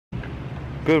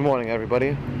Good morning,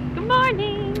 everybody. Good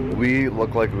morning. We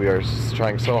look like we are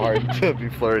trying so hard to be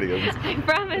Floridians. I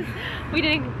promise we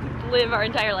didn't live our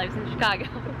entire lives in Chicago.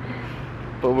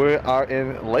 But we are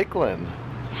in Lakeland.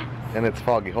 Yes. And it's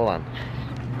foggy. Hold on.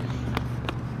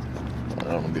 I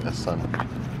don't want to be in the sun.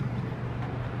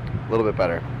 A little bit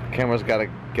better. Camera's got to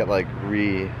get like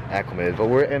reacclimated. But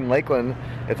we're in Lakeland.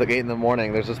 It's like 8 in the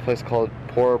morning. There's this place called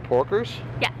Poor Porkers.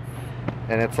 Yes.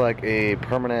 And it's like a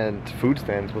permanent food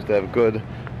stand. It's supposed to have good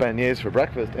beignets for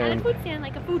breakfast. And a food stand,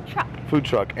 like a food truck. Food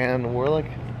truck. And we're like,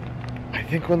 I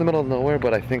think we're in the middle of nowhere,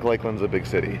 but I think Lakeland's a big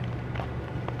city.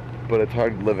 But it's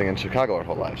hard living in Chicago our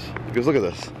whole lives. Because look at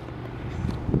this.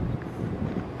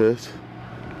 It's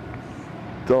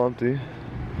all empty.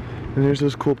 And here's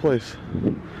this cool place.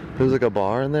 There's like a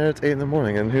bar in there. It's 8 in the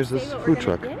morning. And here's this food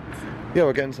truck. Yeah,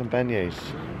 we're getting some beignets.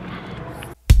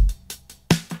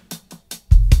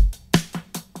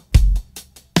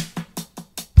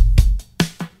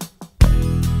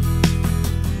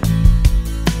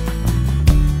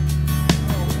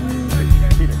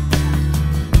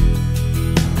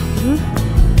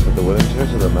 The wooden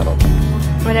chairs or the metal?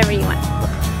 Whatever you want.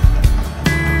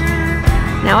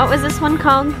 Now, what was this one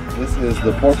called? This is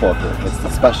the Poor Porker. It's the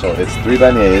special. It's 3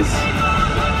 beignets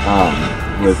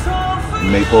with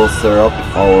maple syrup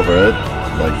all over it.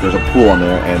 Like there's a pool in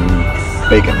there and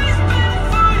bacon.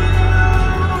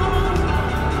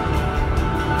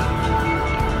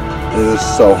 It is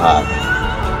so hot.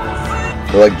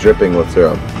 They're like dripping with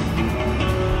syrup.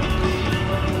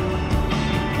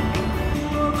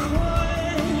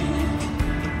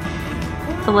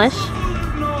 Delish.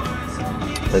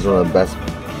 It's one of the best.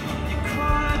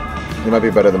 It might be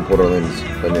better than Port Orleans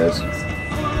beignets.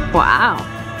 Wow.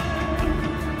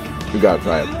 You gotta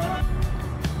try it.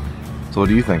 So what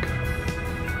do you think?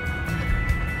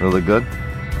 Really good?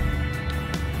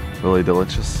 Really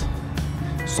delicious?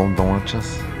 So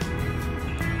delicious.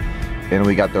 And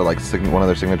we got their like one of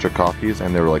their signature coffees,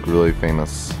 and they were like really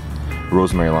famous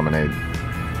rosemary lemonade.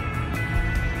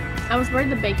 I was worried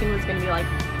the bacon was gonna be like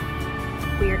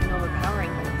weird and overpowering,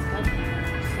 but it's good.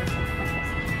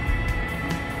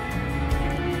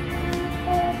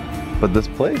 But this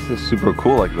place is super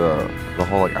cool, like the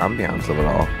whole like ambiance of it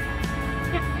all.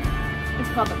 Yeah. It's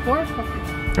called the Poor Porker.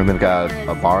 And they've got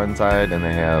a bar inside, and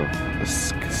they have a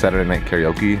Saturday night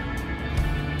karaoke.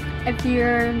 If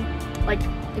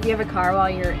you have a car while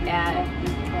you're at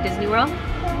Disney World,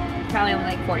 it's probably only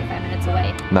like 45 minutes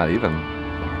away. Not even.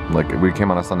 Like we came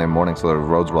on a Sunday morning, so the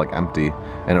roads were like empty,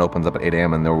 and it opens up at 8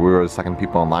 a.m. and we were the second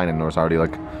people in line, and there was already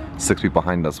like 6 people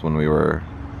behind us when we were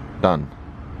done.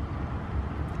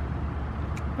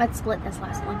 Let's split this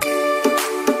last one.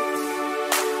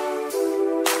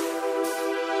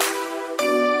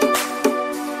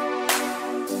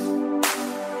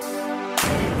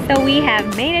 So we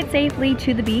have made it safely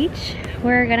to the beach.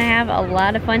 We're gonna have a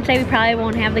lot of fun today. We probably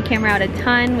won't have the camera out a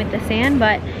ton with the sand,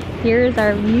 but here's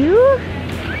our view.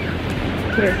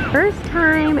 Your first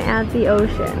time at the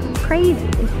ocean. Crazy.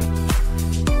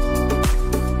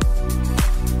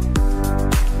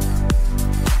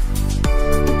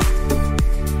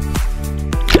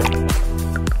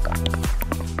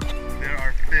 There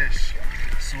are fish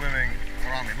swimming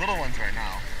around me. Little ones right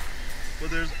now.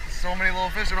 But there's so many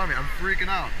little fish around me. I'm freaking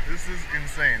out. This is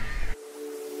insane.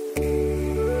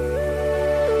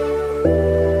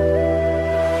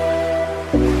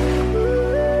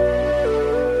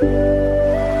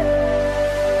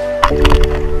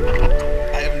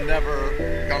 I have never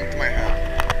dunked my head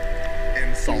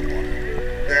in salt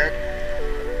water. That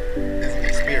is an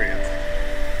experience.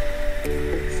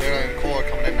 Sarah and Cole are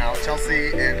coming in now.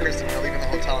 Chelsea and Kristen are leaving the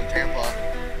hotel in Tampa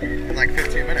in like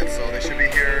 15 minutes, so they should be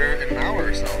here in an hour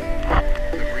or so.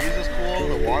 The breeze is cool,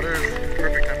 the water is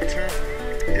perfect temperature.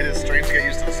 It is strange to get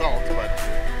used to the salt, but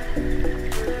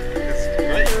it's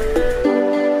great.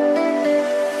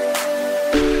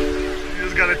 You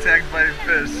just got attacked by a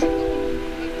fish.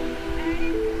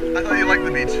 I thought you liked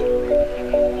the beach. Do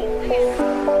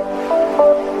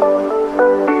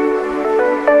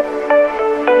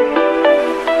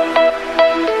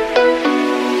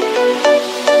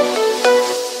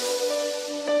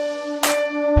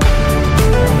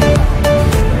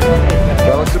I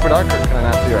look super dark, or can I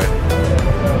not see right?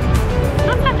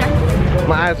 Not that dark.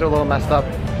 My eyes are a little messed up.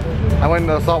 I went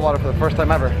into the saltwater for the first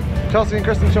time ever. Chelsea and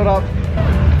Kristen showed up.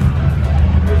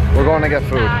 We're going to get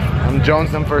food. I'm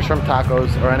jonesing for shrimp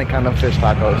tacos or any kind of fish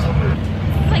tacos.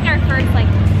 It's like our first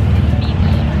beach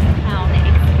town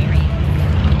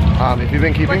experience. If you've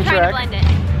been keeping track,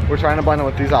 we're trying to blend it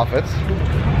with these outfits.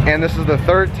 And this is the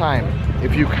 3rd time,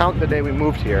 if you count the day we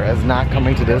moved here as not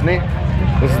coming to Disney,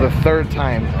 this is the 3rd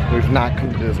time we've not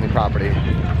come to Disney property.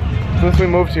 Since we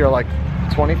moved here like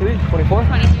 23, 24?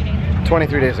 23 days.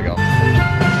 23 days ago.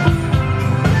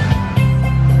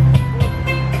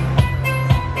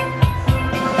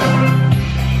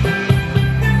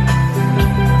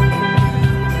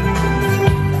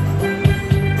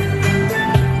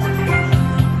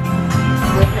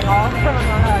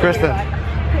 Kristen,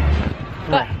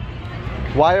 What?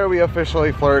 why are we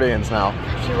officially Floridians now?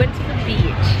 She went to the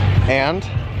beach. And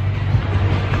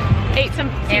Ate some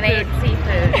seafood. And ate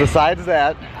seafood. besides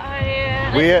that,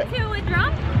 we to a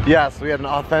drum? yes, we had an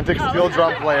authentic steel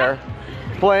drum player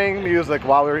playing music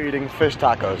while we were eating fish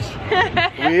tacos.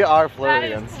 We are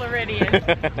Floridians. Floridian.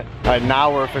 Alright,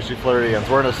 now we're officially Floridians.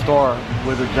 We're in a store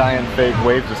with a giant fake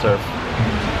wave to surf.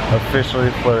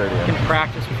 Officially Floridian. You can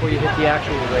practice before you hit the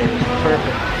actual waves.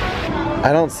 Perfect.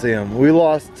 I don't see them. We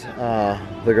lost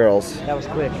the girls. That was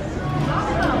quick.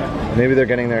 Maybe they're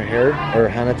getting their hair or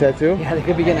henna tattoo. Yeah, they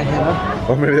could be getting a henna.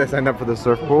 Or maybe they signed up for the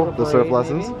surf pool, the surf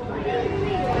lessons.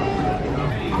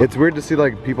 It's weird to see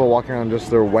like people walking around just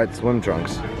their wet swim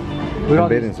trunks. We got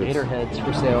bathing these suits. gator heads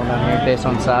for sale down here based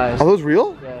on size. Are those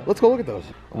real? Yeah. Let's go look at those.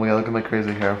 Oh my god, look at my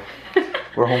crazy hair.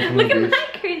 We're home from the beach. Look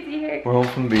at my crazy hair. We're home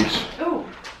from the beach. Oh.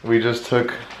 We just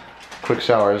took quick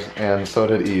showers and so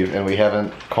did Eve, and we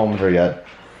haven't combed her yet.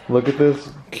 Look at this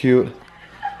cute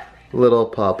little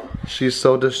pup. She's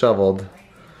so disheveled.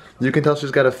 You can tell she's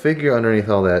got a figure underneath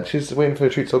all that. She's waiting for a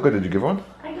treat so good. Did you give her one?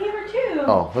 I gave her 2.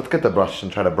 Oh, let's get the brush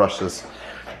and try to brush this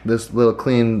little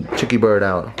clean chickie bird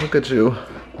out. Look at you.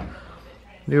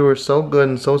 You were so good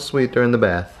and so sweet during the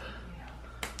bath.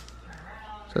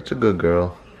 Such a good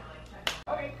girl.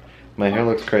 My hair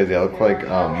looks crazy. I look like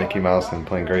Mickey Mouse and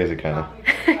playing crazy kind of.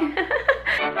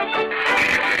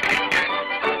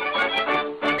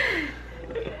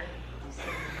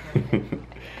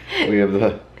 We have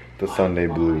the Sunday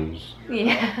blues.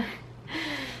 Yeah,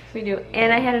 we do.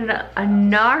 And I had a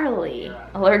gnarly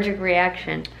allergic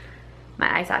reaction.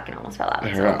 My eye socket almost fell out.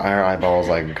 Our eyeballs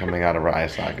like coming out of our eye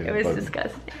socket. It was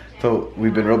disgusting. So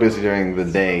we've been real busy during the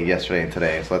day, yesterday and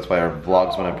today, so that's why our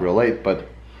vlogs went up real late, but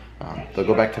they'll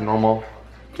go back to normal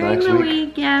During next the week.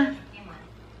 week, yeah. And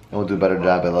we'll do a better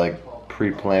job at like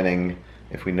pre-planning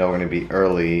if we know we're gonna be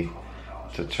early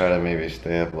to try to maybe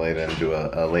stay up late and do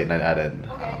a late night edit.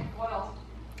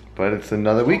 But it's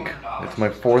another week. It's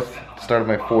my start of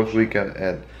my 4th week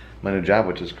at my new job,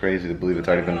 which is crazy to believe it's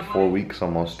already been 4 weeks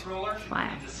almost.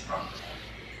 Wow.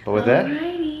 But with that,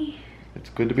 Alrighty. it's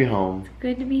good to be home.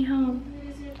 Good to be home.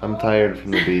 I'm tired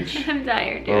from the beach. I'm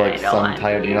tired, dude. Or like I don't want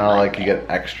tired, to you know how like you get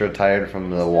extra tired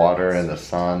from the water and the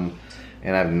sun,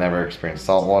 and I've never experienced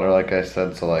salt water like I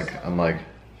said, so like I'm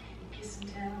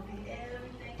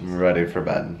ready for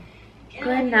bed.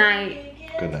 Good night.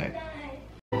 Good night.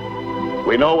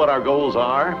 We know what our goals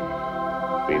are.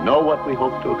 We know what we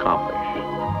hope to accomplish.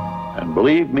 And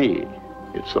believe me,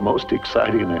 it's the most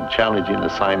exciting and challenging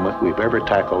assignment we've ever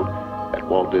tackled at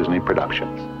Walt Disney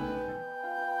Productions.